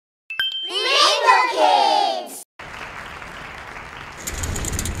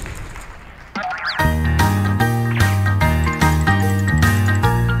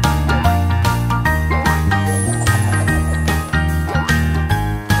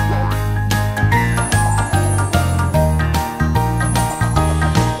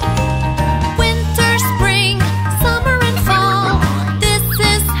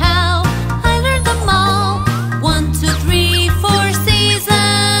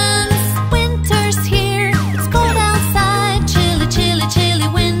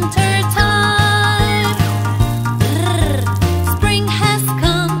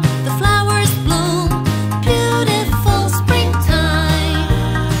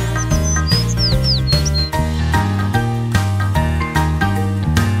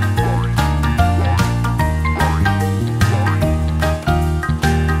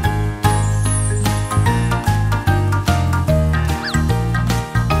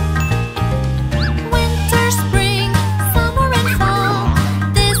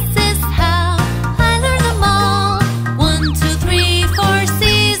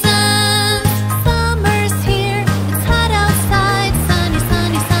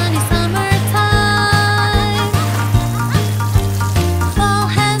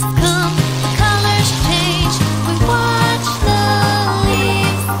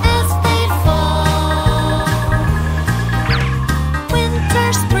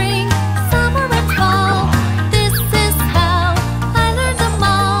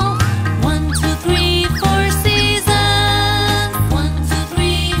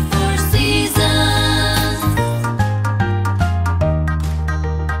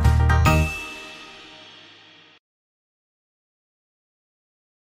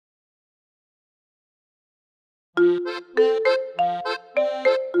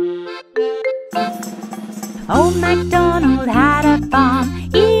Old MacDonald had a farm,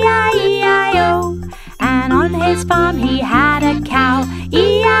 E-I-E-I-O. And on his farm he had a cow,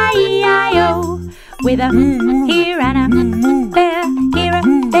 E-I-E-I-O. With a here and a there, here a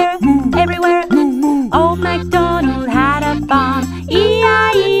there, everywhere. Old MacDonald had a farm,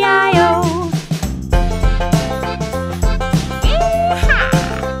 E-I-E-I-O.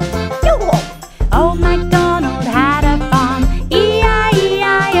 Old MacDonald had a farm,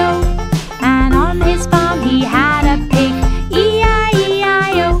 E-I-E-I-O. And on his farm he had a pig,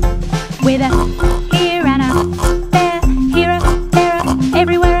 E-I-E-I-O. With a here and a there, here a there,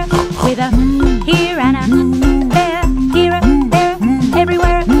 everywhere. With a here and a there, here a there,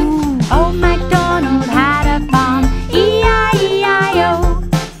 everywhere. Old MacDonald had a farm, E-I-E-I-O.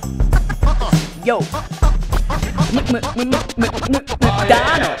 Yo,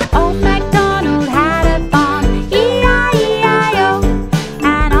 MacDonald. Old MacDonald had a farm, E-I-E-I-O.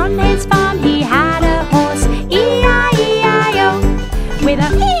 And on his farm he had a horse, E-I-E-I-O. With a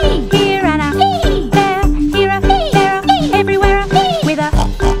here and a there, here a there, everywhere. With a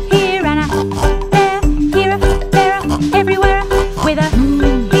here and a there, here a there, everywhere. With a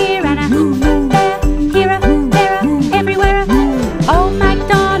here and a there, here a there, everywhere. Old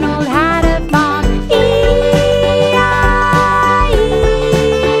MacDonald had a farm,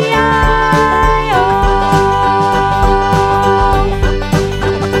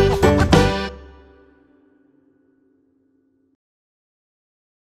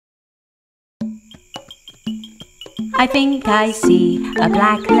 I think I see a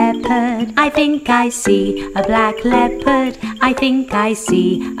black leopard. I think I see a black leopard. I think I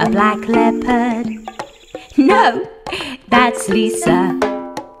see a black leopard. No, that's Lisa.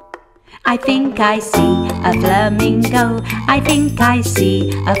 I think I see a flamingo. I think I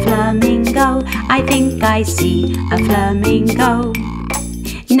see a flamingo. I think I see a flamingo.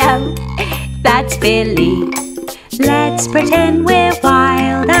 No, that's Billy. Let's pretend we're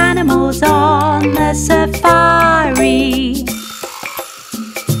wild animals on the safari.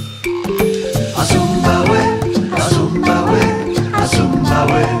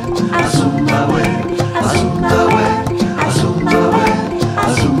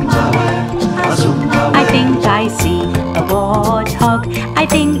 I think I see a warthog. I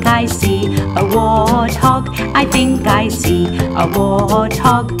think I see a warthog. I think I see a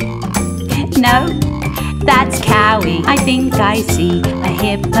warthog. No, that's Cowie. I think I see a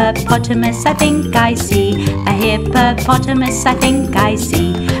hippopotamus. I think I see a hippopotamus. I think I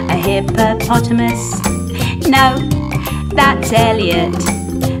see a hippopotamus. No, that's Elliot.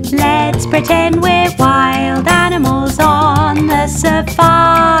 Let's pretend we're wild animals on the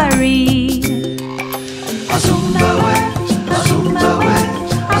safari.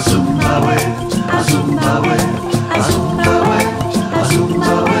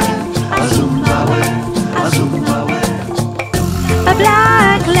 A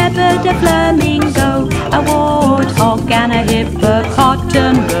black leopard, a flamingo, a warthog and a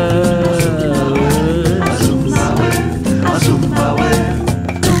hippopotamus.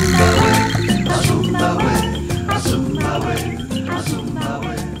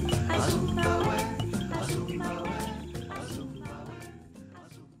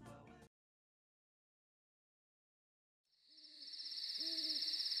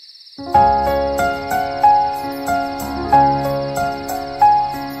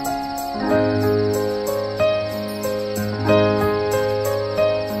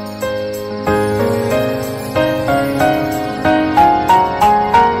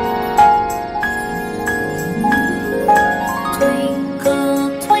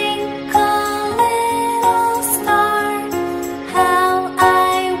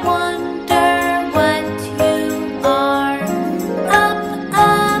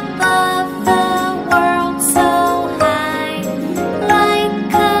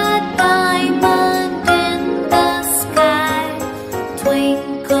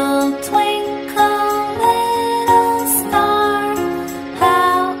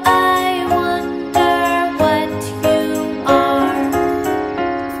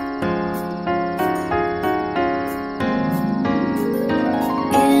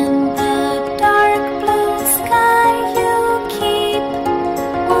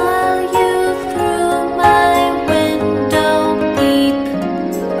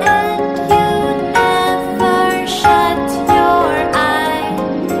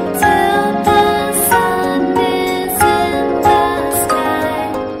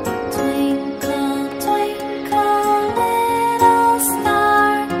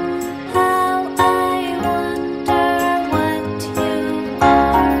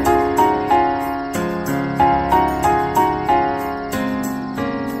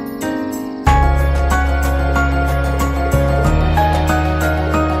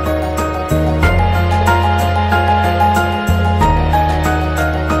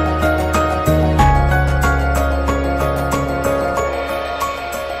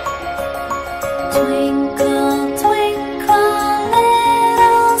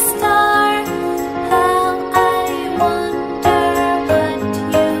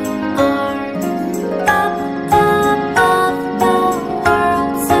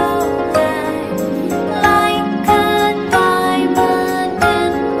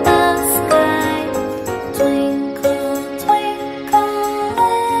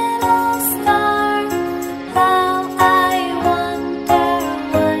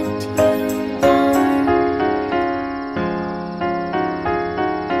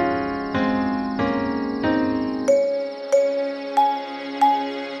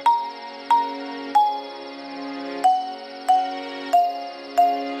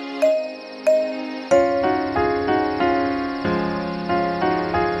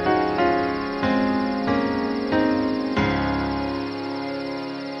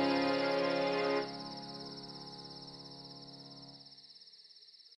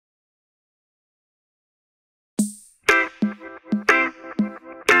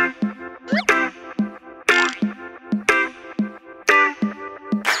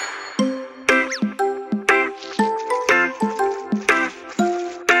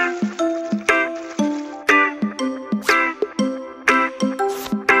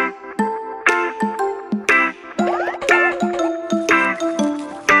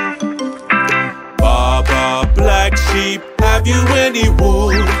 sheep, have you any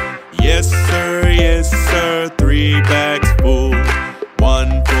wool? Yes sir, 3 bags full.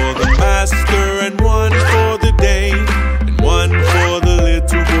 1 for the master and 1 for the dame, and 1 for the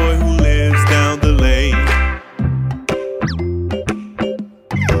little boy who lives down the lane.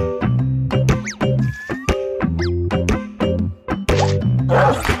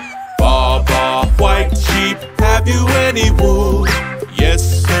 Baa Baa white sheep, have you any wool? Yes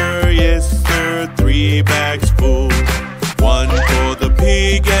sir, 3 bags full. 1 for the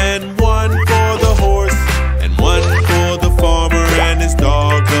pig and 1 for the horse, and 1 for the farmer and his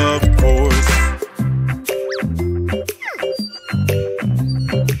dog, of course.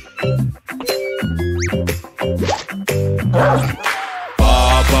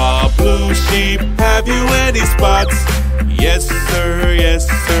 Baa Baa blue sheep, have you any spots? Yes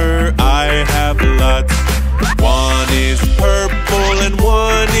sir, I have lots. 1 is purple and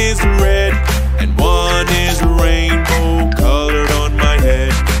 1 is red, and 1 is rainbow colored on my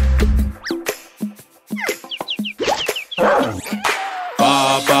head.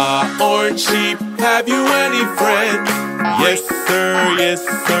 Baa Baa orange sheep, have you any friends? Yes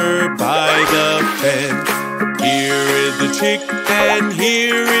sir, by the fence. Here is the chick and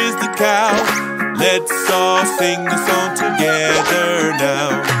here is the cow. Let's all sing the song together now.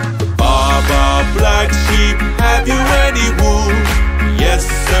 Baa Baa black sheep, have you any wool? Yes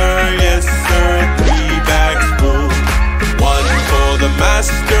sir, 3 bags full. 1 for the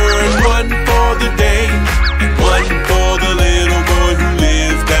master and 1 for the dame, and 1 for the little boy who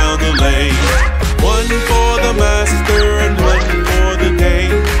lives down the lane. 1 for the master and 1 for the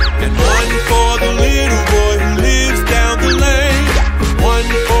dame, and 1 for the little boy who lives down the lane. 1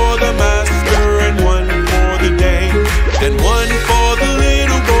 for the master and 1 for the dame, and 1 for the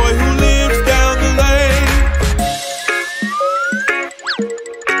little boy who lives down the lane.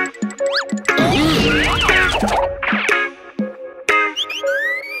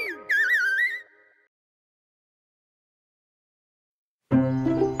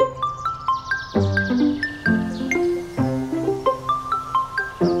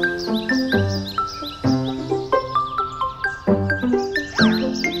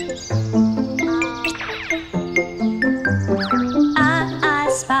 I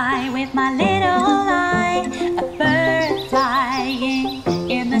spy with my little eye a bird flying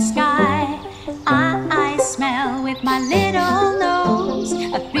in the sky. I smell with my little nose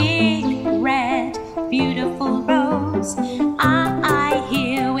a big red beautiful rose. I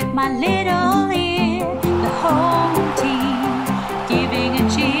hear with my little ear the home team giving a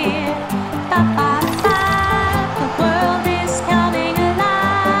cheer. Ba ba ba, the world is coming alive.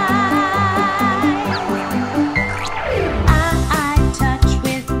 I touch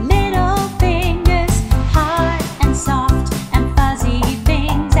with little fingers, hard and soft and fuzzy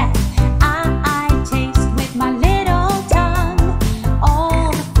things. I taste with my little tongue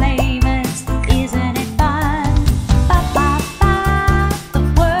all the flavors. Isn't it fun? Ba ba ba, the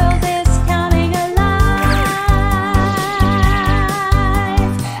world is coming alive.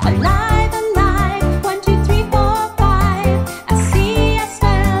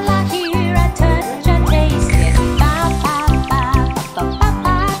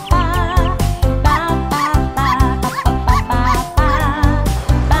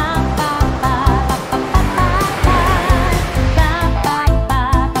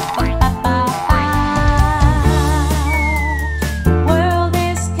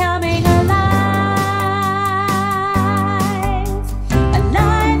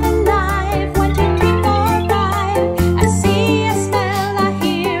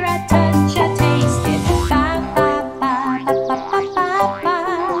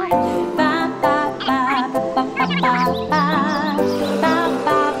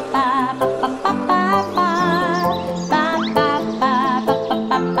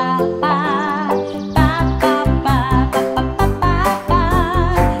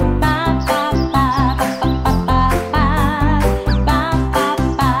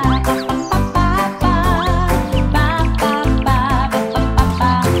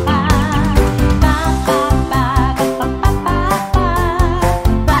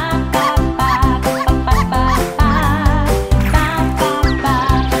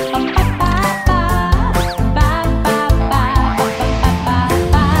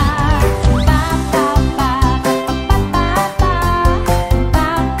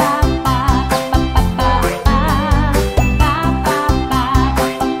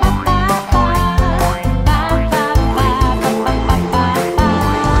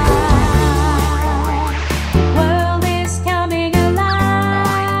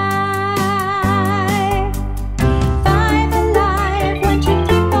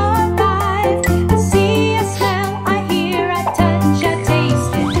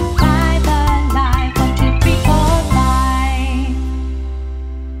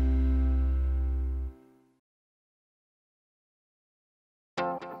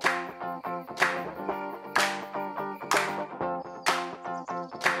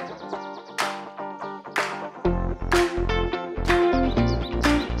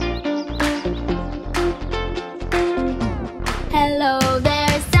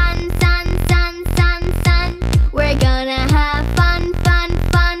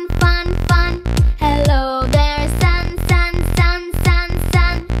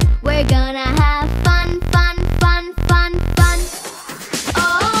 We're gonna have fun, fun, fun, fun, fun.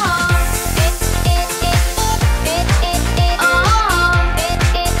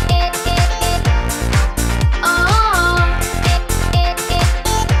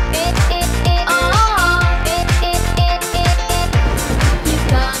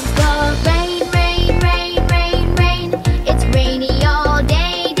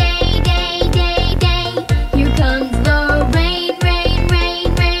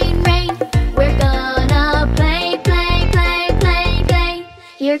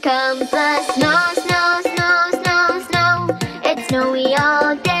 Here comes the snow, snow, snow, snow, snow. It's snowy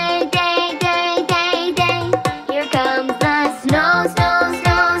all day, day, day, day, day. Here comes the snow, snow,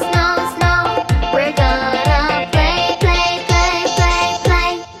 snow, snow, snow. We're gonna play, play, play, play,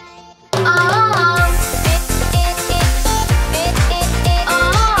 play. Oh,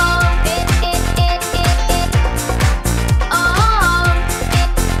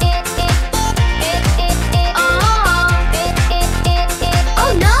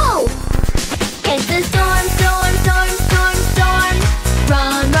 oh no! It's a storm, storm, storm, storm, storm.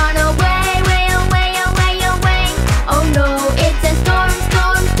 Run, run away, way away, away, away. Oh no, it's a storm,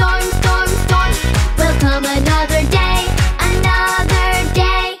 storm, storm, storm, storm. Will come another day, another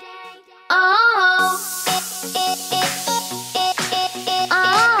day. Oh,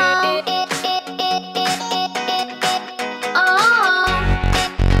 oh,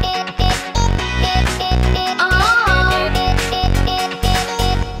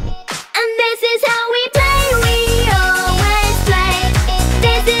 and this is how we play, we always play.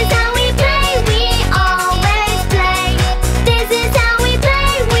 This is how we play, we always play. This is how we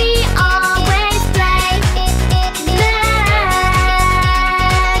play, we always play. Let's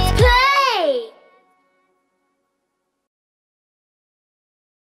play!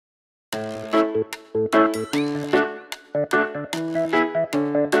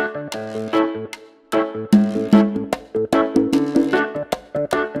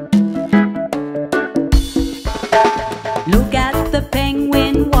 Look at the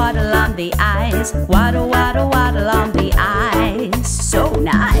penguin waddle on the ice. Waddle, waddle, waddle on the ice. So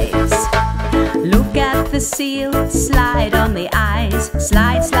nice. Look at the seal slide on the ice.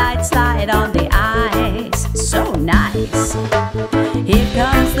 Slide, slide, slide on the ice. So nice. Here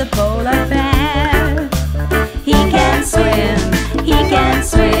comes the polar bear. He can swim, he can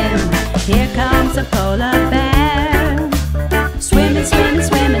swim. Here comes the polar bear. Swimming, swimming,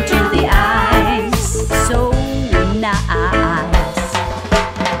 swimming to the ice. So nice.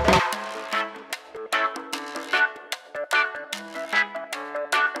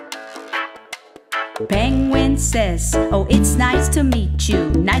 Penguin says, oh, it's nice to meet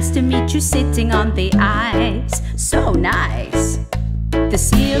you. Nice to meet you sitting on the ice. So nice. The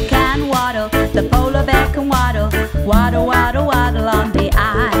seal can waddle, the polar bear can waddle. Waddle, waddle, waddle on the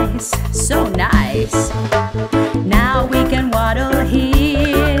ice. So nice. Now we can waddle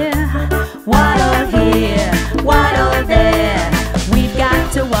here. Waddle here, waddle there. We've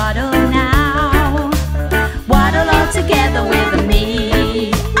got to waddle now. Waddle all together with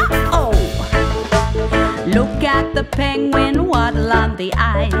me. Uh-oh! Look at the penguin waddle on the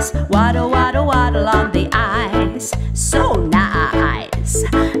ice. Waddle, waddle, waddle on the ice. So nice.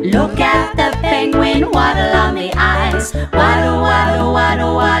 Look at the penguin waddle on the ice. Waddle, waddle,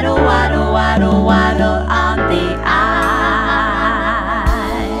 waddle, waddle, waddle, waddle, waddle on the ice.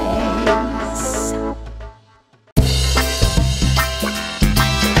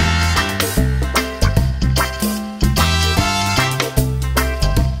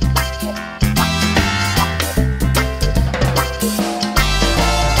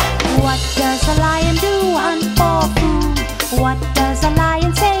 What does a lion do? Hunt for food. What does a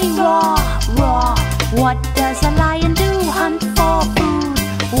lion say? Roar, roar. What does a lion do? Hunt for food.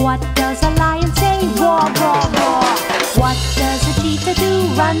 What does a lion say? Roar, roar, roar. What does a cheetah do?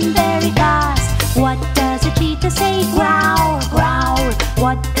 Run very fast. What does a cheetah say? Growl, growl.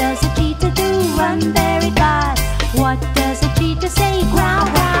 What does a cheetah do? Run very fast. What does a cheetah say? Growl,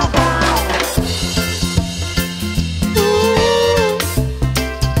 growl, growl.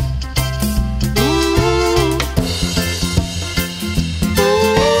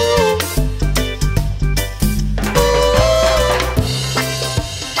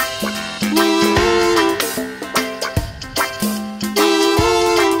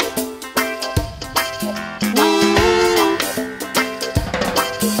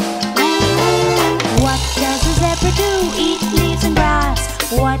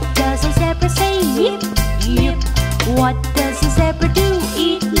 What does a zebra do?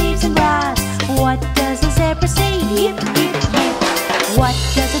 Eat leaves and grass. What does a zebra say? Yip, yip, yip. What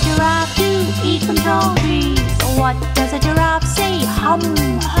does a giraffe do? Eat from tall trees. What does a giraffe say? Hum,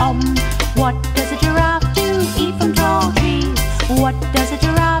 hum.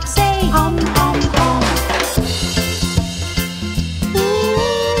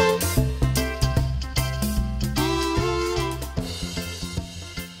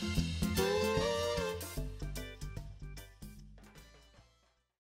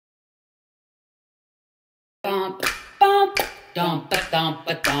 Dump a dump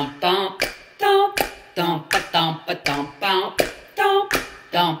a dump dump dump dump a dump a dump dump dump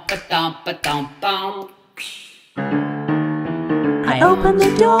dump a dump a dump dump. I open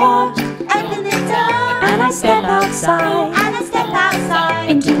the door, and I step outside,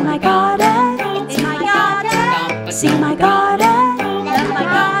 into my garden, see my garden,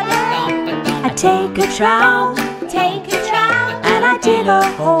 I take a trowel, and I dig a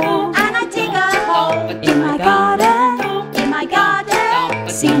hole, in my garden,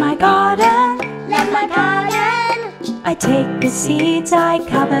 see my garden, I take the seeds, I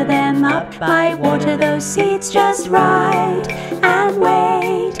cover them up, I water those seeds just right, and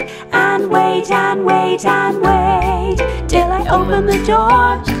wait, and wait, and wait, and wait, till I open the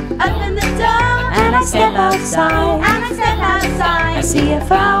door, and I step outside, I see a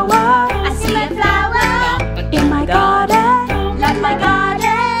flower, in my garden,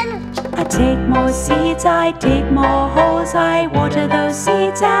 I take more seeds, I dig more holes, I water those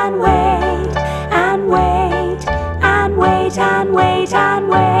seeds and wait, and wait, and wait, and wait, and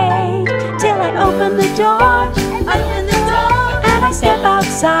wait, till I open the door, and I step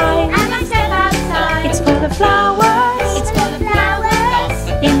outside, it's full of flowers,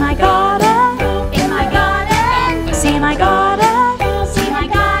 in my garden, see my garden,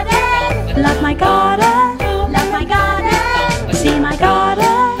 love my garden, see my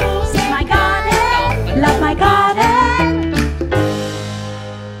garden, love my garden.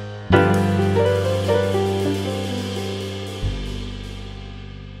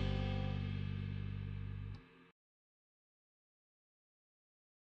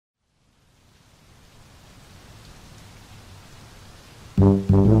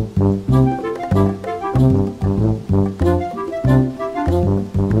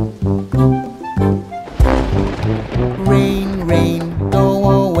 Rain, rain, go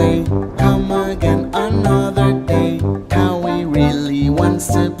away, come again another day. Cowie really wants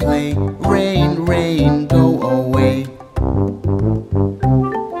to play. Rain, rain, go away.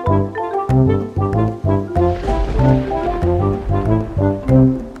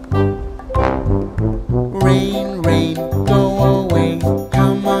 Rain, rain, go away,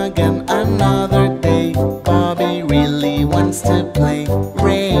 come again another day. Bobby really wants to play.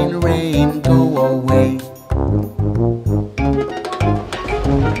 Rain, rain, go away.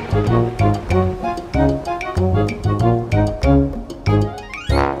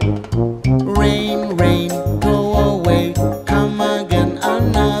 Rain, rain, go away, come again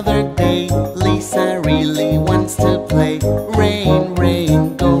another day. Lisa really wants to play. Rain,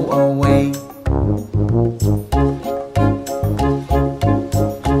 rain, go away.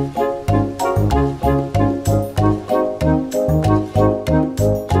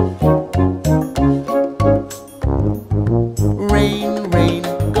 Rain, rain,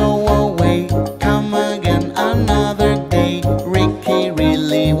 go away, come again another day. Ricky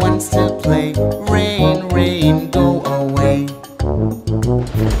really wants to play. Rain, rain, go away.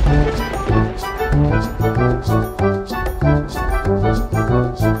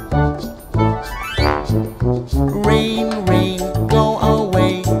 Rain, rain, go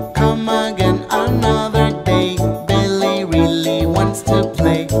away, come again another day. Billy really wants to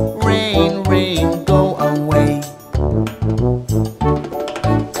play. Rain, rain, go away.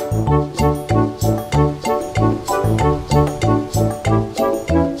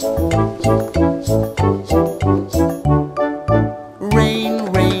 Rain,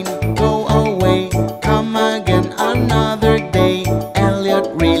 rain, go away, come again another day. Elliot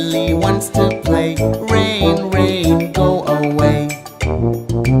really wants to play. Rain, rain, go away.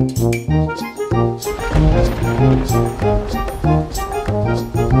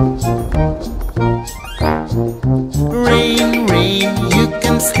 Rain, rain, you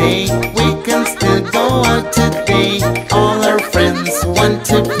can stay, we can still go out today. All our friends want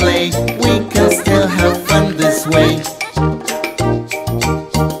to play, we can still have fun this way.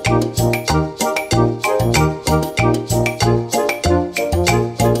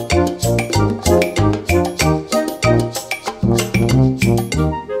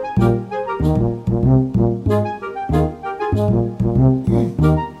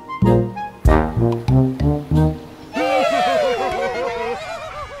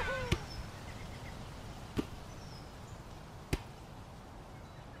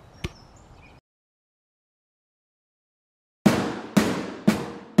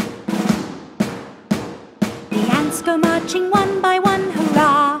 The ants go marching one by one,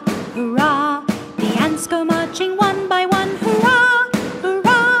 hurrah, hurrah. The ants go marching one by one, hurrah,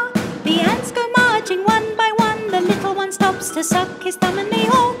 hurrah. The ants go marching one by one. The little one stops to suck his thumb and they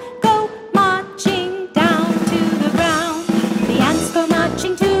all go marching down to the ground. The ants go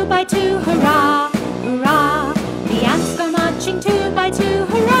marching two by two, hurrah, hurrah. The ants go marching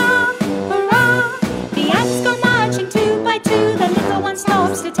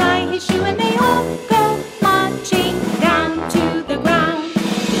stops to tie his shoe, and they all go marching down to the ground.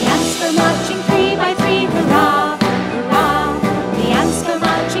 The ants go marching 3 by 3, hurrah, hurrah. The ants go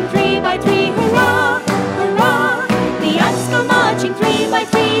marching 3 by 3, hurrah, hurrah. The ants go marching 3 by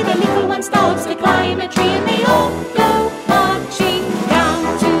 3. The little one stops to climb a tree, and they all go marching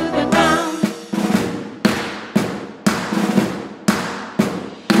down to the ground.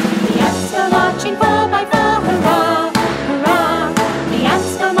 The ants go marching 4 by 4, hurrah, hurrah. The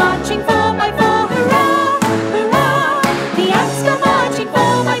ants go marching 4 by 4, hurrah, hurrah. The ants go marching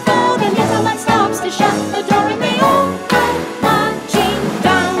 4 by 4. The little one stops to shut the door, and they all go marching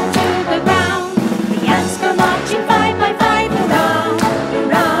down to the ground. The ants go marching 5 by 5, hurrah,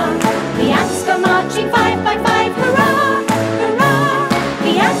 hurrah. The ants go marching 5 by 5, hurrah, hurrah.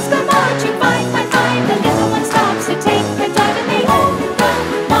 The ants go marching 5 by 5. The little one stops to take a dive, and they all go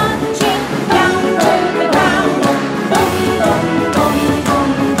marching down to the ground.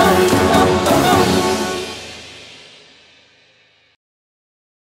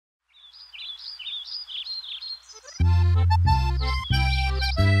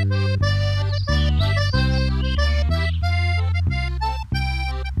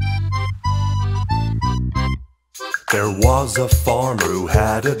 There was a farmer who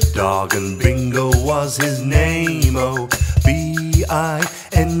had a dog, and Bingo was his name. Oh, B-I-N-G-O,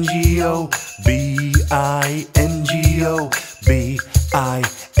 B-I-N-G-O,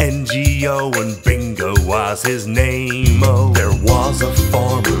 B-I-N-G-O, and Bingo was his name. Oh, there was a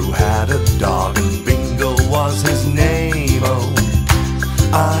farmer who had a dog, and Bingo was his name. Oh,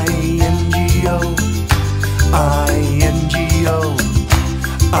 I-N-G-O, I-N-G-O,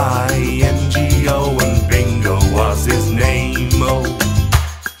 I-N-G-O, and Bingo was his name. Oh,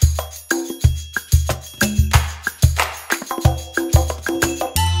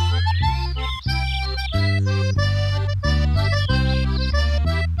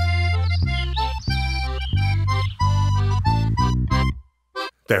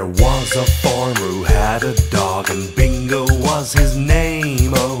 there was a farmer who had a dog, and Bingo was his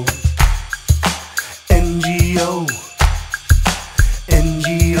name. Oh, N-G-O,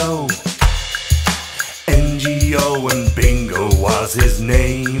 N-G-O, N-G-O, and Bingo was his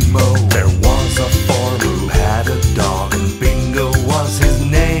name. Oh, there was a farmer who had a dog, and Bingo was his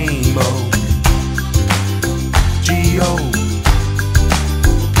name. Oh, G-O,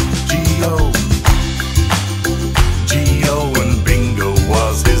 G-O, G-O, and Bingo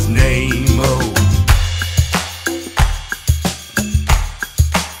was his name. Oh,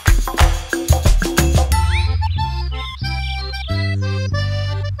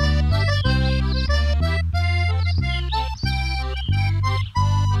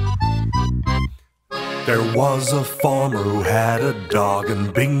 there was a farmer who had a dog,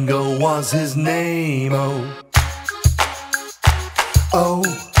 and Bingo was his name. Oh, oh,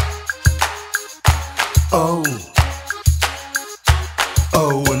 oh,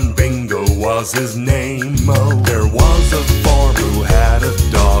 oh, and Bingo was his name. Oh, there was a farmer who had a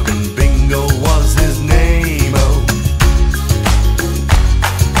dog, and Bingo was his name. Oh,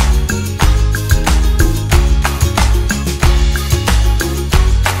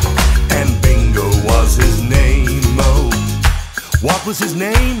 and Bingo was his name. Oh, what was his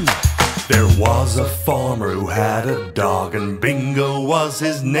name? There was a farmer who had a dog, and Bingo was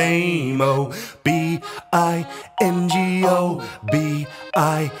his name. Oh, B-I-N-G-O,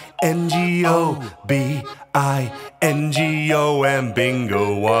 B-I-N-G-O, B-I-N-G-O, and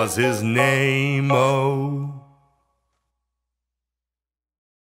Bingo was his name. Oh.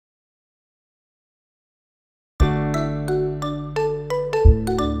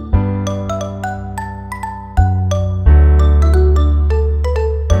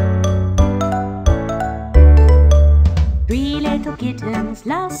 Kittens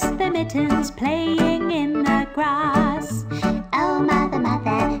lost their mittens playing in the grass. Oh, mother,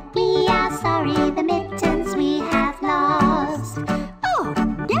 mother, we are sorry, the mittens we have lost. Oh,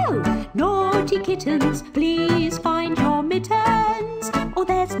 no! Naughty kittens, please find your mittens, or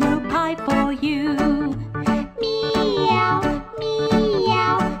there's no pie for you. Meow,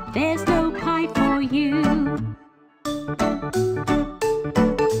 meow, There's no pie for you.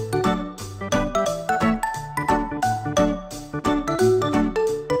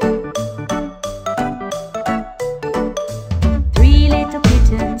 3 little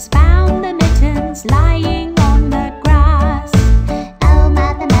kittens found the mittens lying on the grass. oh,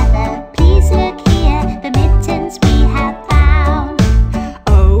 mother, mother, please look here, the mittens we have found.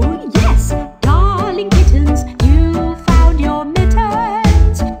 Oh yes, darling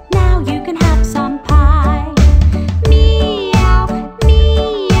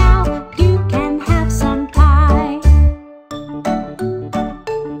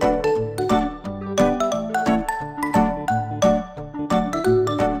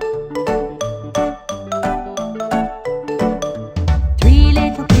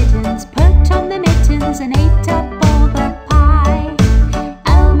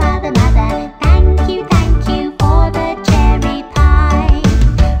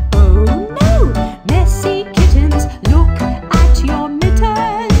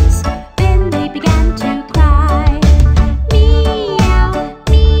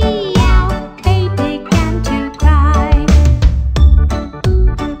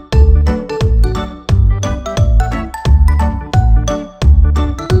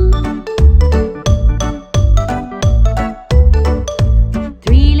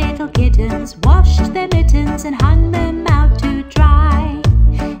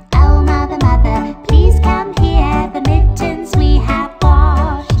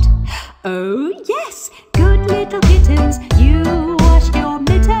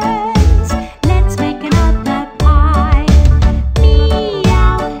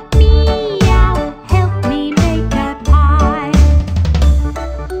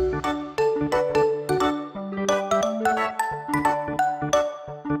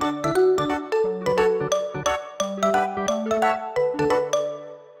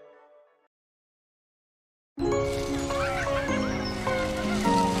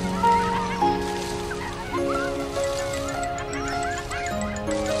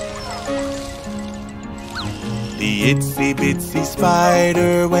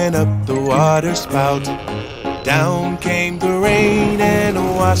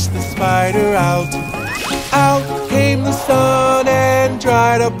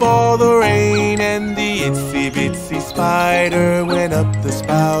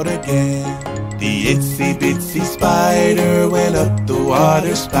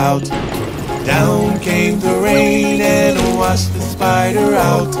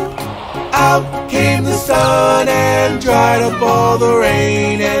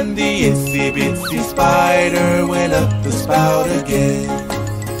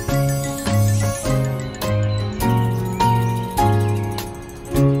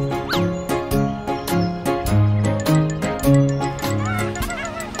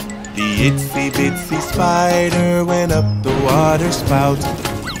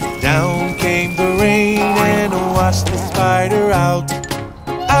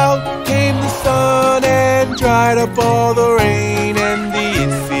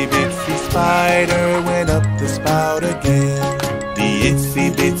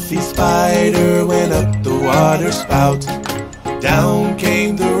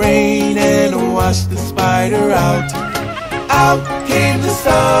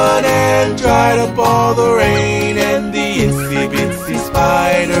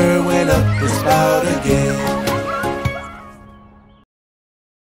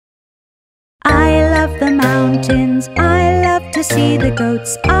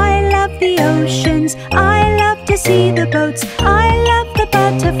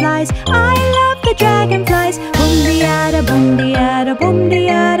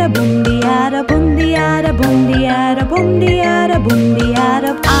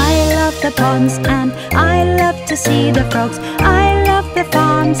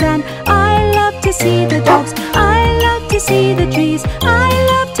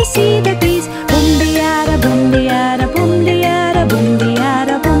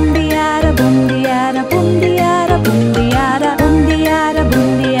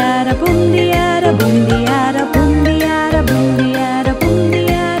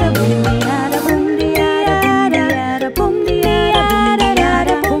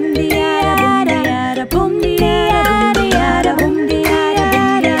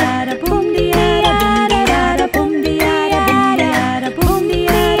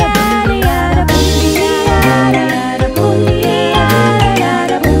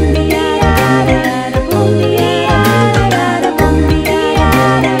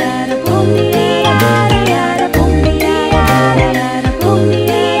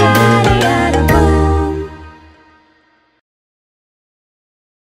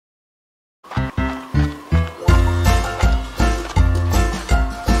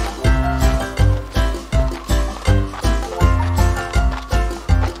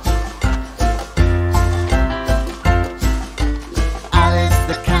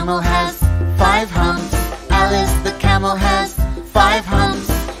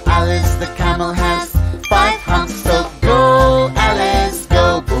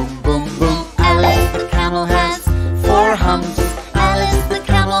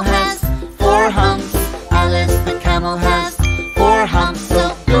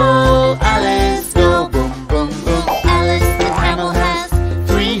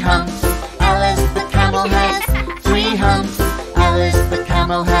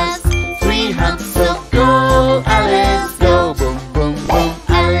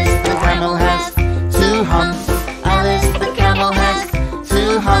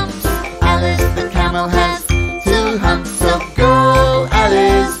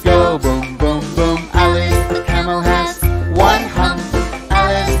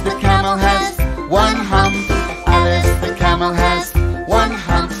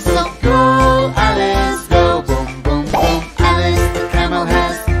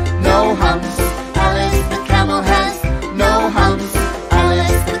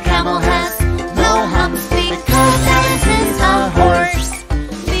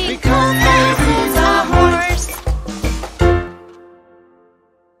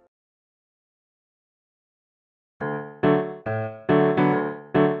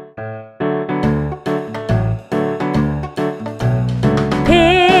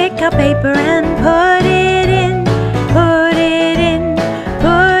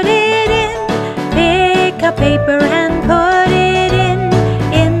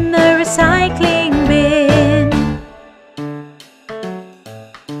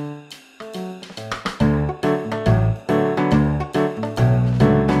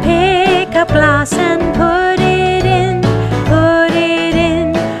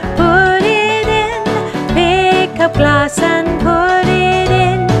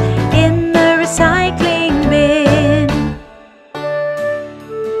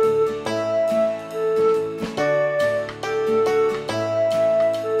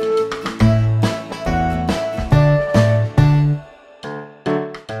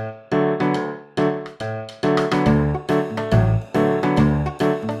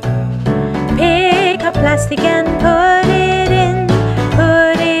plastic and put it in.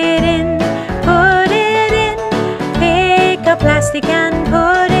 Put it in, put it in. Pick up plastic and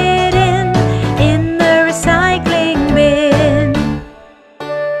put it in the recycling bin.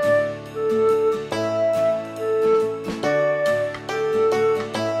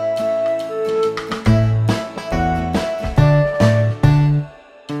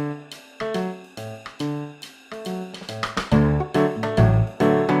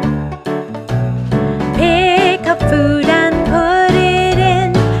 Pick up food and put it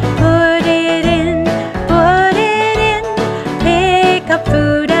in. Put it in, put it in. Pick up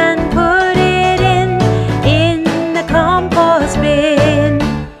food and put it in the compost bin.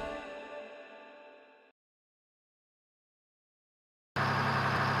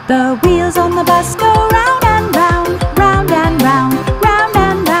 The wheels on the bus go round and round, round and round, round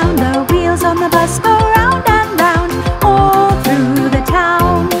and round. The wheels on the bus go round and round, all through the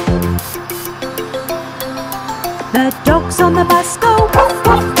town. The dogs on the bus go woof,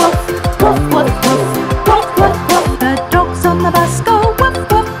 woof, woof, woof, woof, woof, woof, woof, woof. The dogs on the bus go woof,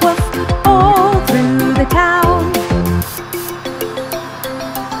 woof, woof, all through the town.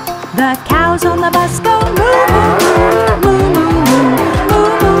 The cows on the bus go moo, moo, moo, moo, moo,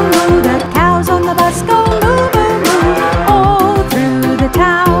 moo, moo. The cows on the bus go moo, moo, moo, all through the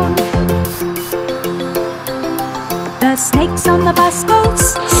town. The snakes on the bus go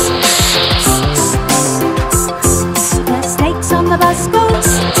tss, tss, tss, tss, tss. The snakes on the bus go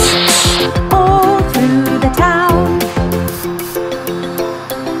tss, tss, all through the town.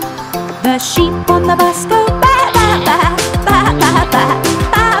 The sheep on the bus go ba ba ba, ba ba ba,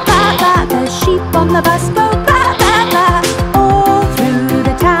 ba ba ba. The sheep on the bus go ba ba ba, all through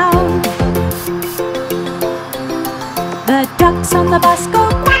the town. The ducks on the bus go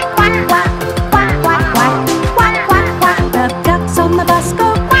quack, quack, quack, quack, quack, quack, quack, quack, quack. The ducks on the bus go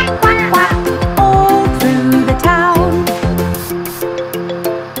quack, quack, quack, all through the town.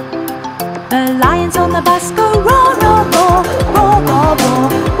 The lions on the bus go roar, roar, roar, roar, roar, roar,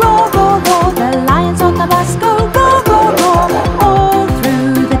 roar, roar, roar. The lions on the bus go roar, roar, roar, all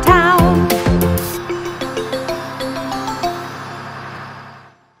through the town.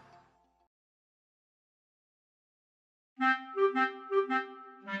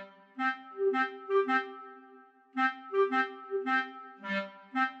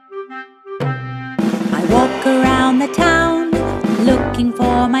 I walk around the town looking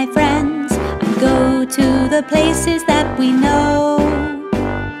for my friends. I go to the places that we know.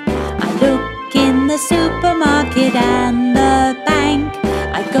 I look in the supermarket and the bank.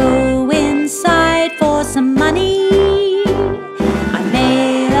 I go inside for some money. I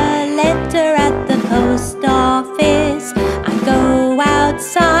mail a letter at the post office. I go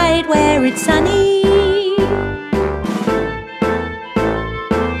outside where it's sunny.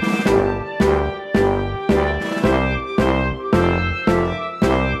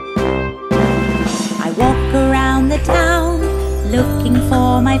 I walk around the town looking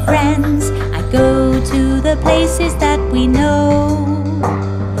for my friends. I go to the places that we know.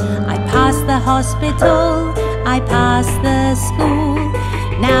 I pass the hospital, I pass the school.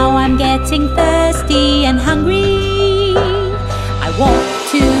 Now I'm getting thirsty and hungry. I walk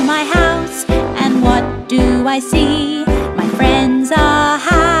to my house and what do I see? My friends are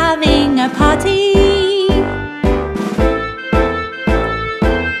having a party.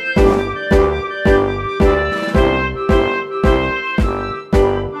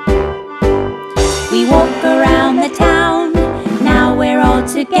 We walk around the town, now we're all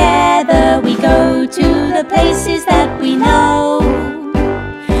together. We go to the places that we know.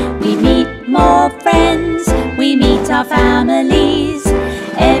 We meet more friends, we meet our families.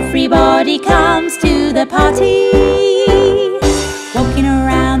 Everybody comes to the party. Walking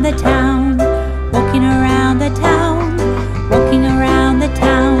around the town, walking around the town, walking around the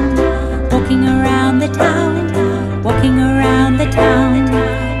town, walking around the town, walking around the town,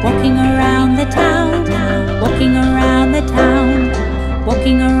 walking around the town, walking around the town,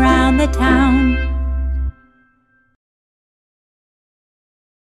 walking around the town.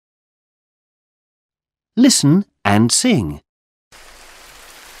 Listen and sing.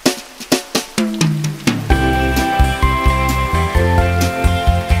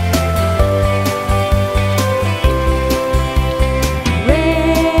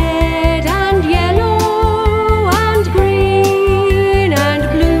 Red and yellow and green and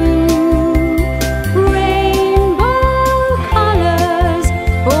blue, rainbow colors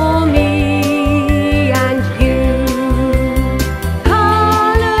for me and you.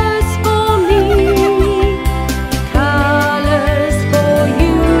 Colors for me, colors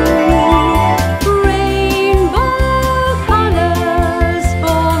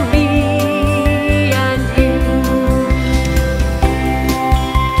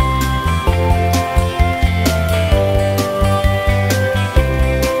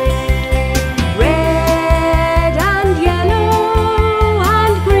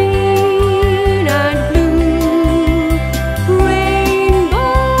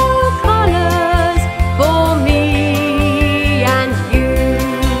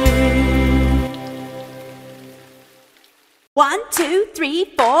 1, 2, 3,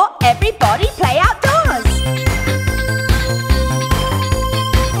 4, everybody play outdoors.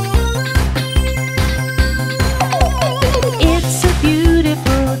 It's a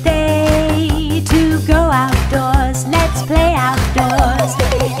beautiful day to go outdoors. Let's play outdoors.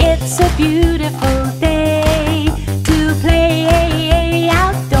 It's a beautiful day to play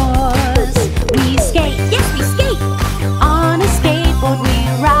outdoors. We skate, yes we skate. On a skateboard we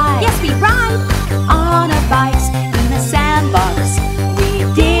ride, yes we ride. On our bikes in the sandbox we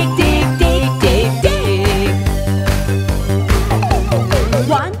dig, dig, dig, dig, dig.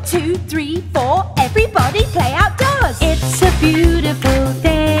 1, 2, 3, 4, everybody play outdoors. It's a beautiful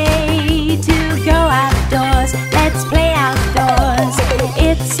day to go outdoors. Let's play outdoors.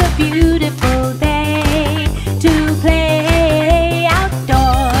 It's a beautiful day to play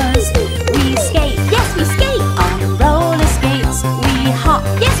outdoors. We skate, yes we skate. On roller skates we hop,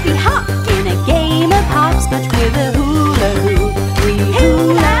 yes we hop. In a game of hops but with a hula hoop. We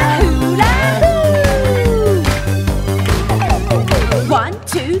hula hula hoo. 1,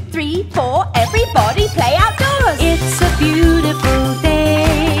 2, 3, 4, everybody play outdoors. It's a beautiful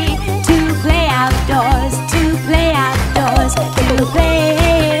day to play outdoors, to play outdoors, to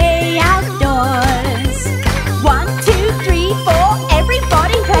play outdoors. 1, 2, 3, 4,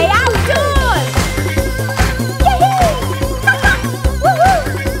 everybody play outdoors. Yay! Woohoo!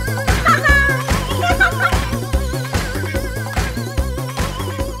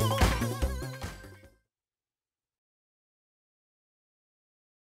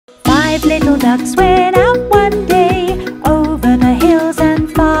 5 little ducks went out one day, over the hills and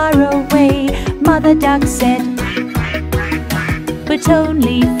far away. Mother duck said, but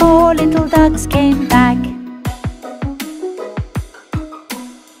only 4 little ducks came back.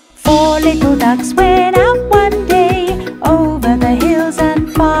 4 little ducks went out one day, over the hills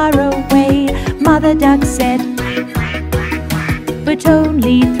and far away. Mother duck said, but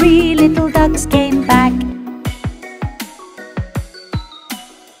only 3 little ducks came back.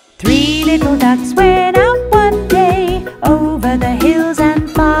 3 little ducks went out one day, over the hills and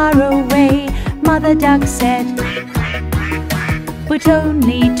far away. Mother duck said, but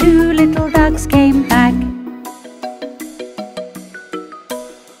only 2 little ducks came back.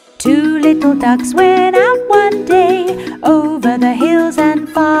 2 little ducks went out one day, over the hills and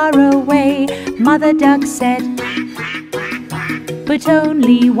far away. Mother duck said, but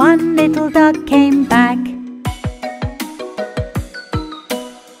only 1 little duck came back.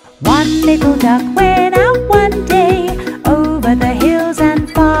 1 little duck went out one day, over the hills and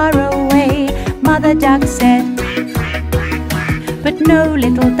far away. Mother duck said, but no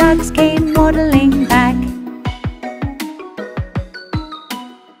little ducks came waddling back.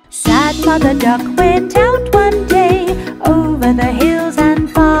 Sad Mother duck went out one day, over the hills and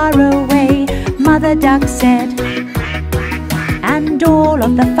far away. Mother duck said, and all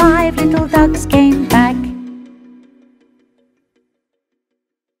of the 5 little ducks came back.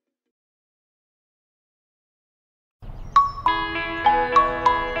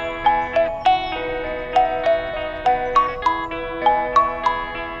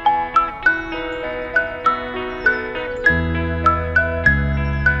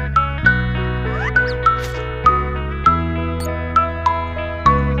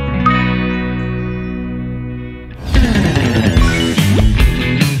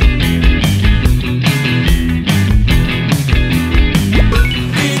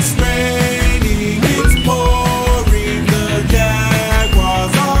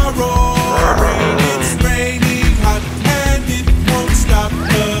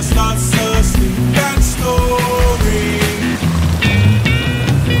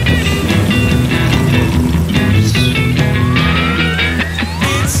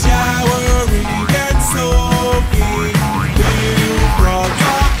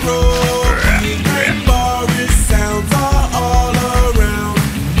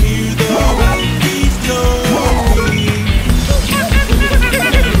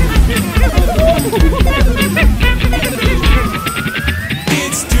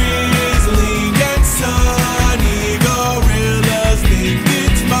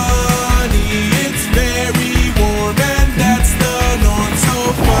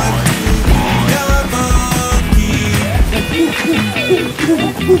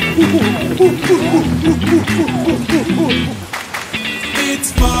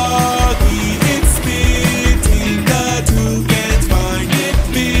 It's foggy, it's spitting, the toucans find it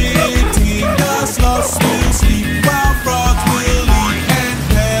fitting. The sloths will sleep while frogs will eat, and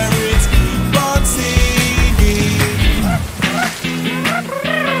parrots keep on singing.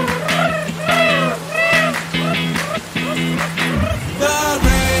 The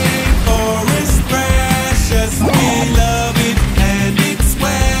rainforest precious, we love it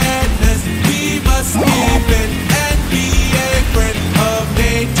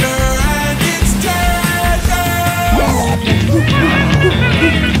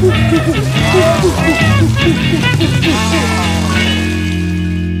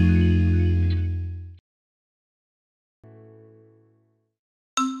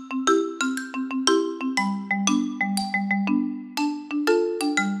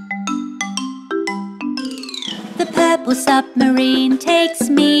The purple submarine takes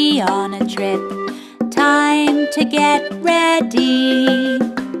me on a trip. Time to get ready.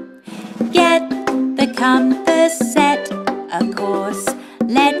 Get the compass set a course.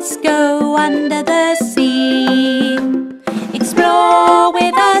 Let's go under the sea. Explore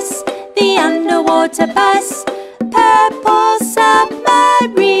with us the underwater bus. Purple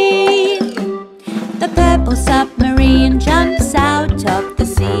submarine. The purple submarine jumps out of the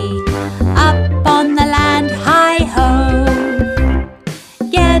sea. Up on the land, hi-ho.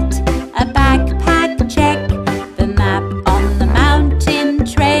 Get a backpack, check the map. On the mountain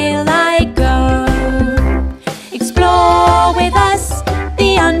trail I go. Explore with us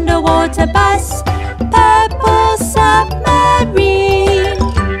the underwater bus. Purple submarine.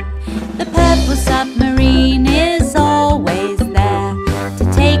 The purple submarine is always there to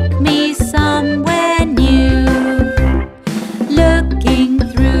take me somewhere new. Looking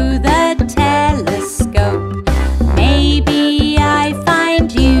through the telescope, maybe I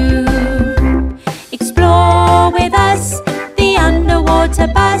find you. Explore with us the underwater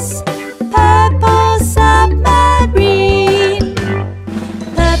bus. Purple submarine.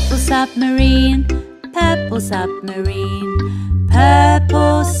 Purple submarine. Purple submarine.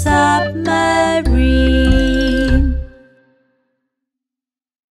 Purple submarine.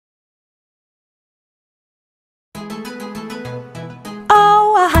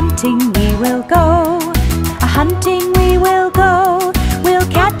 Oh, a-hunting we will go. A-hunting we will go. We'll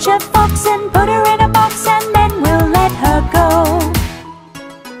catch a fox and put her in a box, and then we'll let her go.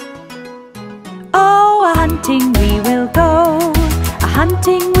 Oh, a-hunting we will go.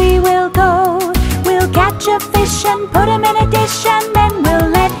 A-hunting we will go. We'll catch a fish and put him in a dish, and then we'll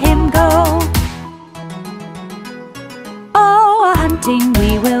let him go. Oh, a-hunting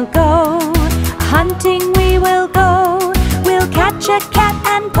we will go. A-hunting we will go. We'll catch a cat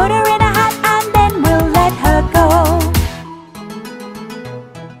and put her in a hat, and then we'll let her go.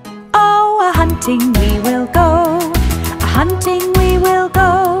 Oh, a-hunting we will go. A-hunting we will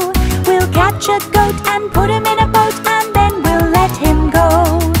go. We'll catch a goat and put him in a boat, and then we'll let him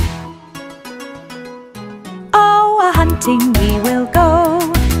go. Oh, a-hunting we will go.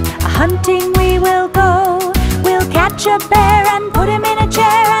 A-hunting we will go. We'll catch a bear and put him in a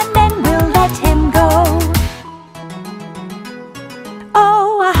chair, and then we'll let him go.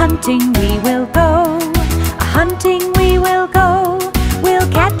 Oh, a-hunting we will go. A-hunting we will go. We'll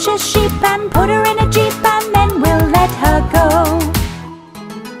catch a sheep and put her in a jeep, and then we'll let her go.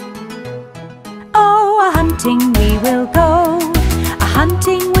 Oh, a-hunting we will go.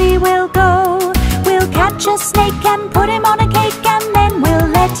 A-hunting we will go. We'll catch a snake and put him on a cake, and then we'll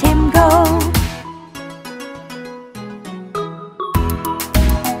let him go.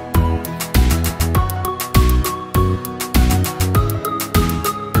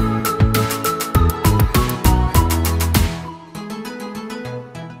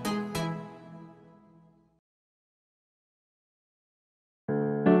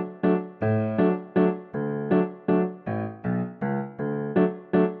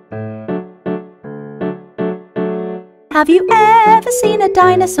 Have you ever seen a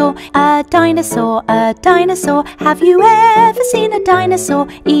dinosaur? A dinosaur, a dinosaur. Have you ever seen a dinosaur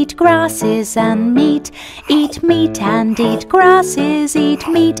eat grasses and meat? Eat meat and eat grasses, eat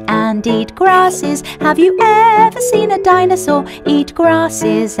meat and eat grasses. Have you ever seen a dinosaur eat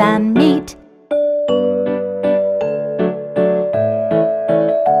grasses and meat?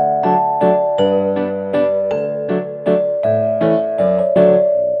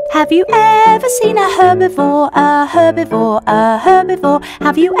 Have you ever seen a herbivore, a herbivore, a herbivore?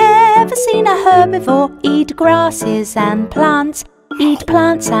 Have you ever seen a herbivore eat grasses and plants? Eat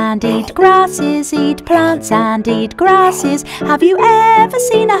plants and eat grasses, eat plants and eat grasses. Have you ever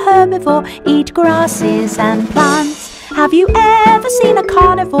seen a herbivore eat grasses and plants? Have you ever seen a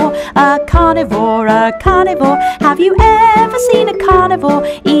carnivore, a carnivore, a carnivore? Have you ever seen a carnivore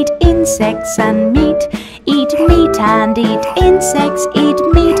eat insects and meat? Eat meat and eat insects, eat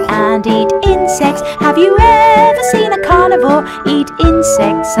meat and eat insects. Have you ever seen a carnivore eat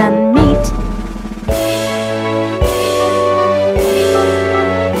insects and meat?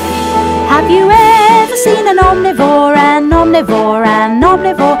 Have you ever seen an omnivore, an omnivore, an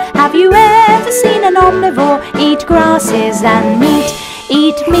omnivore? Have you ever seen an omnivore eat grasses and meat?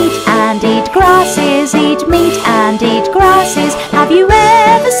 Eat meat and eat grasses, eat meat and eat grasses. Have you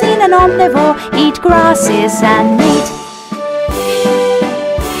ever seen an omnivore eat grasses and meat?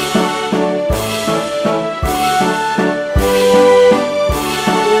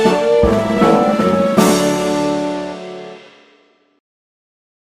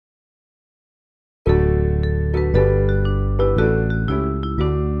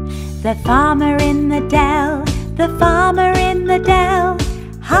 The farmer in the dell the farmer in the dell.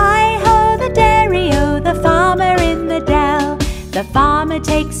 Hi-ho, the dairy-o, the farmer in the dell. The farmer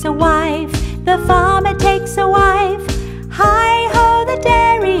takes a wife, the farmer takes a wife. Hi-ho, the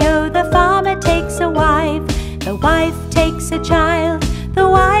dairy-o, the farmer takes a wife. The wife takes a child, the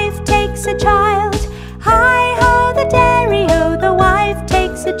wife takes a child. Hi-ho, the dairy-o, the wife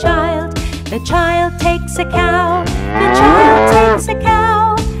takes a child. The child takes a cow, the child takes a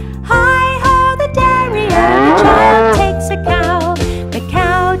cow. Hi-ho, the dairy-o, the child takes a cow. The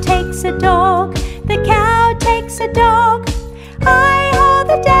cow takes a dog, the cow takes a dog. Hi-ho,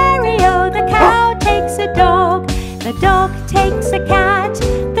 the dairy-o, the cow takes a dog. The dog takes a cat,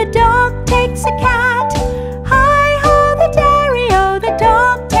 the dog takes a cat. Hi-ho, the dairy-o, the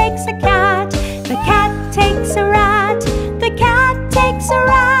dog takes a cat. The cat takes a rat, the cat takes a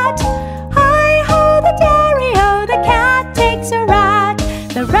rat. Hi-ho, the dairy-o, the cat takes a rat.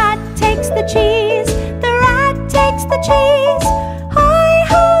 The rat takes the cheese, the rat takes the cheese.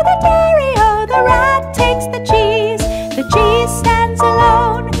 Hi-ho, the dairy-o, the rat takes the cheese. The cheese stands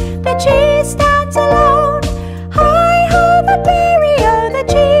alone, the cheese stands alone. Hi-ho, the dairy-o, the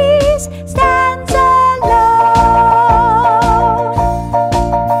cheese stands alone.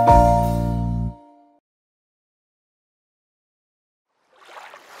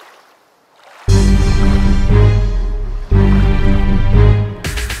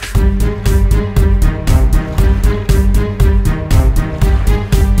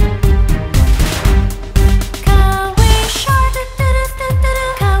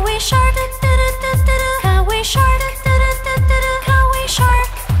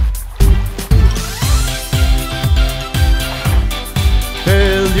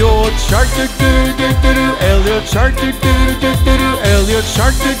 Shark doo doo doo doo doo, Elliot shark doo doo doo doo doo, Elliot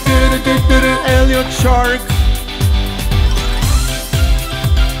shark doo doo doo doo doo doo, Elliot shark.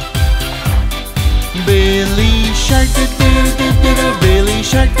 Billy shark doo doo doo doo doo, Billy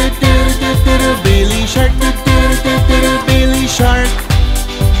shark doo doo doo doo doo, Billy shark doo doo doo doo doo, Billy shark.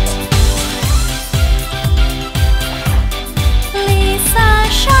 Lisa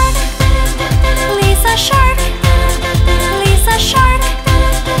shark, Lisa shark, Lisa shark,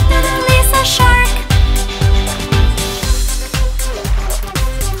 Lisa shark.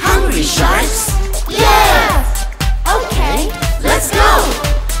 Hungry sharks? Yeah! Okay, let's go!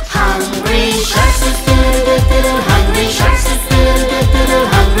 Hungry sharks, hungry sharks,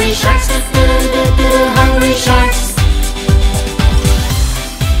 hungry sharks, hungry sharks.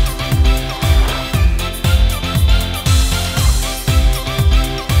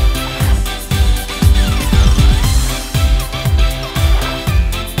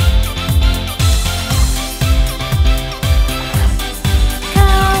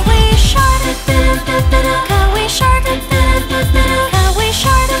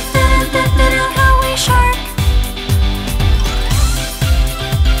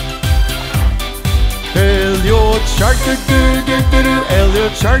 Shark doo doo doo doo doo,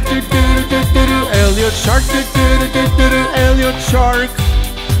 Elliot shark doo doo doo doo doo, Elliot shark doo doo doo doo doo, Elliot shark.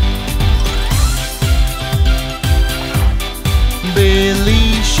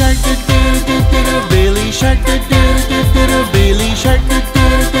 Billy shark doo doo doo doo doo, Billy shark doo doo doo doo doo, Billy shark doo doo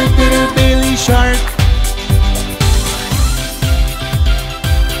doo doo doo, Billy shark.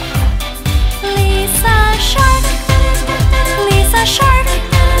 Lisa shark, Lisa shark,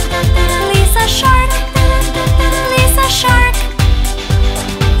 Lisa shark, Lisa shark.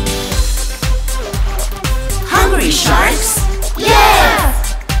 Hungry sharks? Yeah!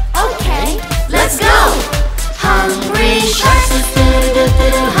 Okay, let's go! Hungry sharks,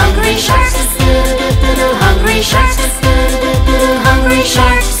 hungry sharks, hungry sharks, hungry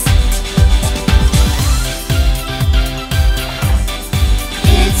sharks.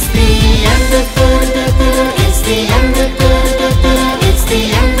 It's the end of it's the end of it's the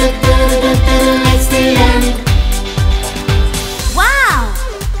end of it's the end. Wow!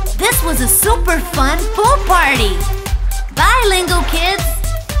 This was a super fun pool party! Bye, Lingo Kids!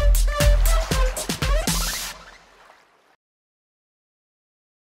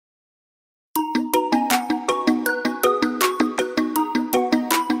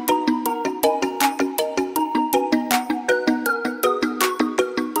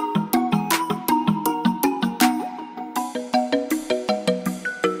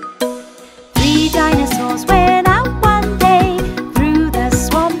 Three dinosaurs went out one day through the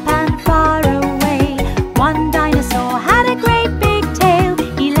swamp and far away. One dinosaur had a great big tail.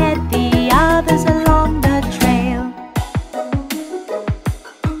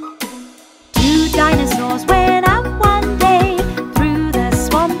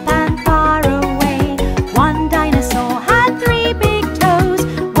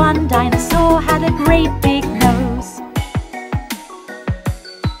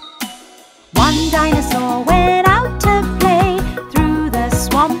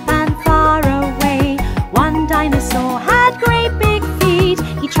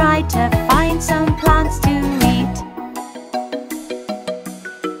 tried to find some plants to eat.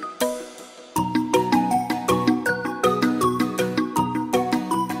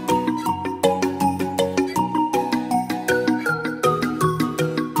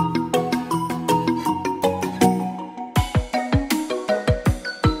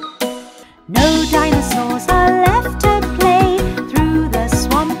 No dinosaurs are left to play through the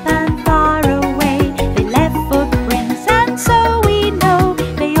swamp and far away. They left footprints, and so we know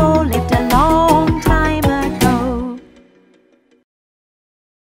they all lived a long time ago.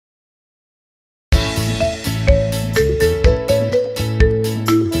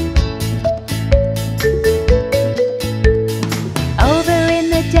 Over in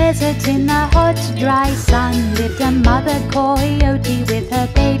the desert, in the hot, dry sun, lived a mother coyote with her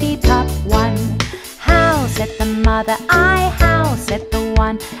baby pup one. Howl, said the mother, I howl, said the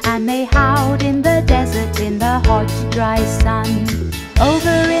one, and they howled in the desert in the hot, dry sun.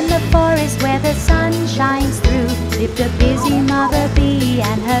 Over in the forest where the sun shines through, lived a busy mother bee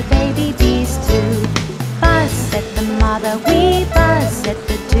and her baby bees too. Buzz, said the mother, we buzz, said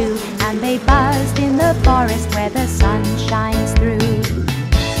the two, and they buzzed in the forest where the sun shines through.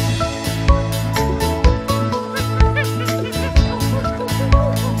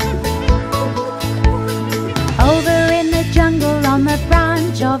 Over in the jungle on the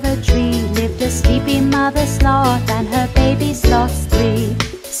branch of a tree lived a sleepy mother sloth and her baby sloths three.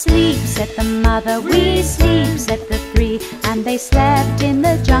 Sleep, said the mother, we sleep, said the three, and they slept in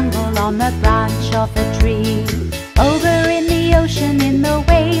the jungle on the branch of a tree. Over in the ocean, in the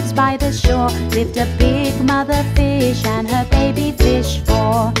waves by the shore, lived a big mother fish and her baby fish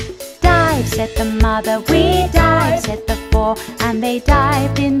four. Dive, said the mother, we dive, said the four, and they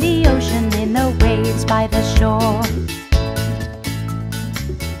dived in the ocean in the waves by the shore.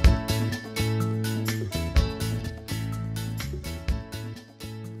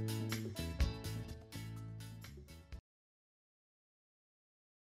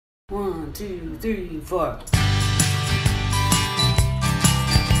 One, two, three, four.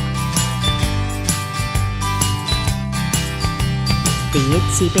 The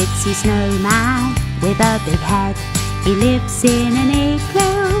itsy bitsy snowman with a big head, he lives in an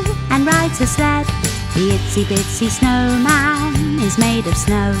igloo and rides a sled. The itsy bitsy snowman is made of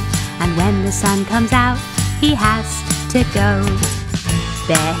snow, and when the sun comes out, he has to go.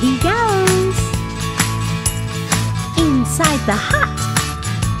 There he goes, inside the hut,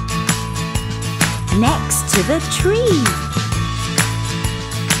 next to the tree,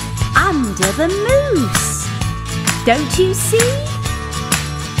 under the moose. Don't you see?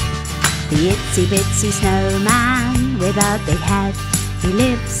 The itsy bitsy snowman with a big head, he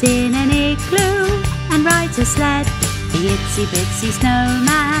lives in an igloo and rides a sled. The itsy bitsy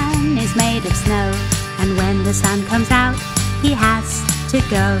snowman is made of snow, and when the sun comes out, he has to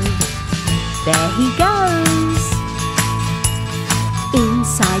go. There he goes,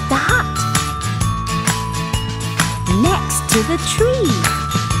 inside the hut, next to the tree,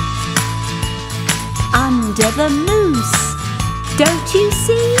 under the moose. Don't you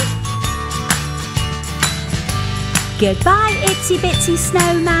see? Goodbye, itsy bitsy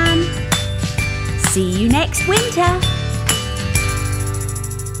snowman. See you next winter.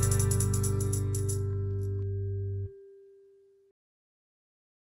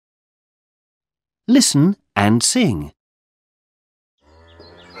 Listen and sing.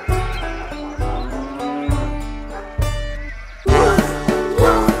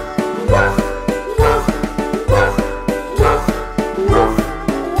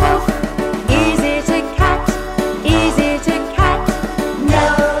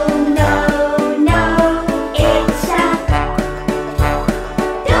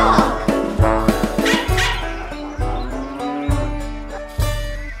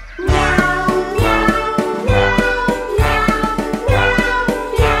 Meow, meow, meow.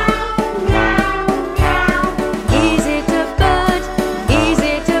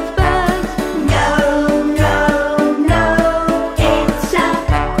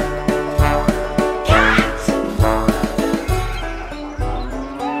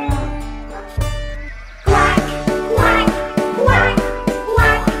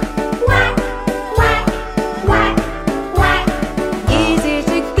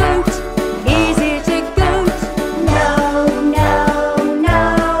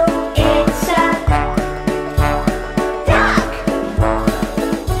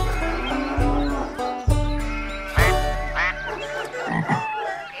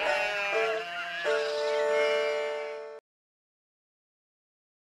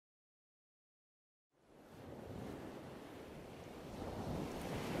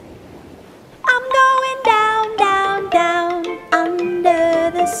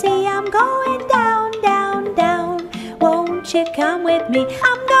 sea. I'm going down, down, down. Won't you come with me?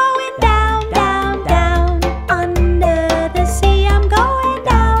 I'm going down, down, down. Under the sea. I'm going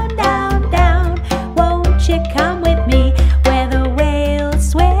down, down, down. Won't you come with me where the whale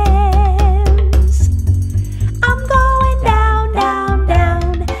swims? I'm going down, down,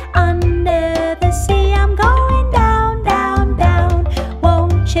 down. Under the sea. I'm going down, down, down.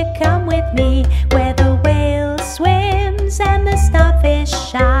 Won't you come with me where the whale swims and the starfish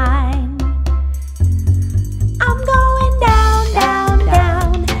shine? I'm going down, down,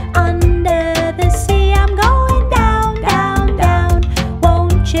 down. Under the sea. I'm going down, down, down.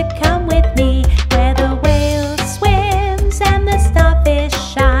 Won't you come with me where the whale swims and the starfish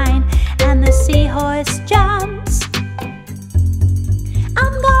shine and the seahorse jumps?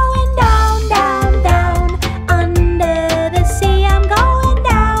 I'm going down, down, down. Under the sea. I'm going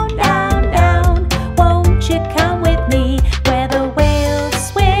down, down, down. Won't you come with me where the whale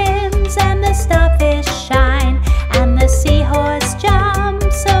swims and the starfish shine and the seahorse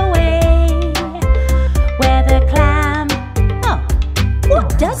jumps away? Where the clam... Oh,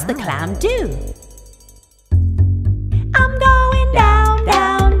 what does the clam do? I'm going down,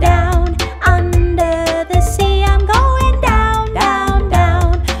 down, down. Under the sea. I'm going down, down,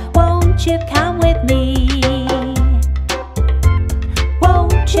 down. Won't you come with me?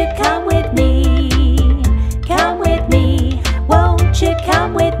 Won't you come with me? Come with me. Won't you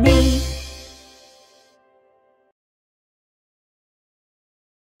come with me?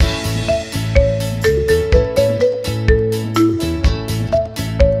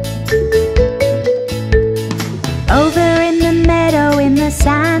 Over in the meadow, in the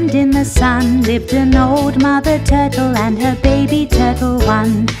sand, in the sun, lived an old mother turtle and her baby turtle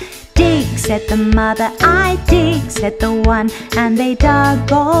one. Dig, said the mother, I dig, said the one, and they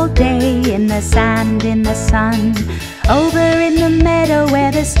dug all day in the sand, in the sun. Over in the meadow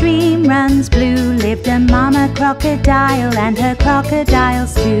where the stream runs blue, lived a mama crocodile and her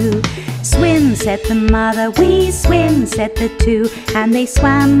crocodiles too. Swim, said the mother, we swim, said the two, and they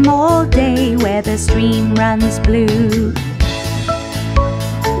swam all day where the stream runs blue.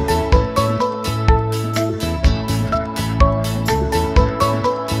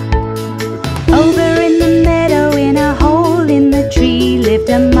 Over in the meadow, in a hole in the tree, lived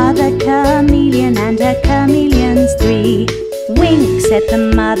a mother chameleon and her chameleons three. Wink, said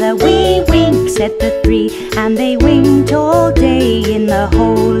the mother, we wink, said the three, and they winked all day in the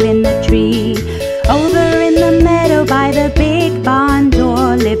hole in the tree. Over in the meadow by the big barn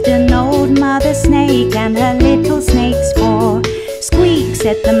door, lived an old mother snake and her little snakes four. Squeak,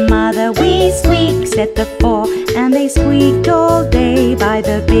 said the mother, we squeak, said the four, and they squeaked all day by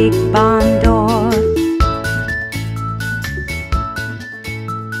the big barn door.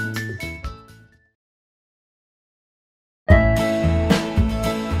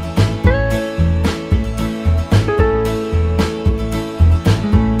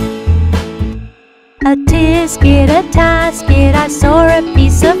 A tisket, a tasket, I saw a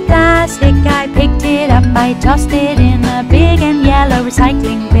piece of plastic. I picked it up, I tossed it in a big and yellow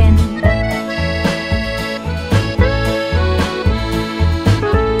recycling bin.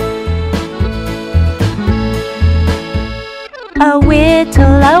 A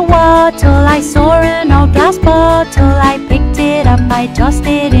whittle, a wattle, I saw an old glass bottle. I picked it up, I tossed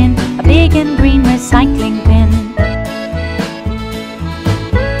it in a big and green recycling bin.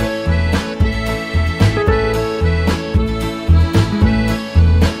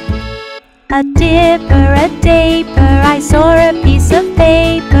 A dipper, a daper, I saw a piece of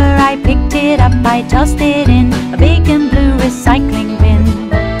paper. I picked it up, I tossed it in a big and blue recycling bin.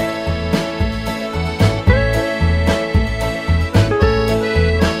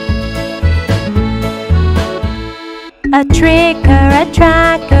 A tricker, a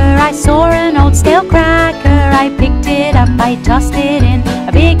tracker, I saw an old stale cracker. I picked it up, I tossed it in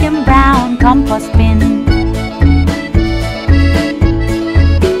a big and brown compost bin.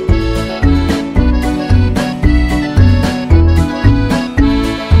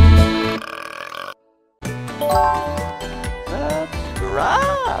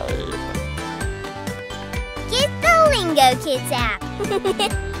 Get the Lingokids app.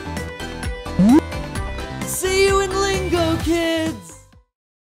 See you in Lingokids!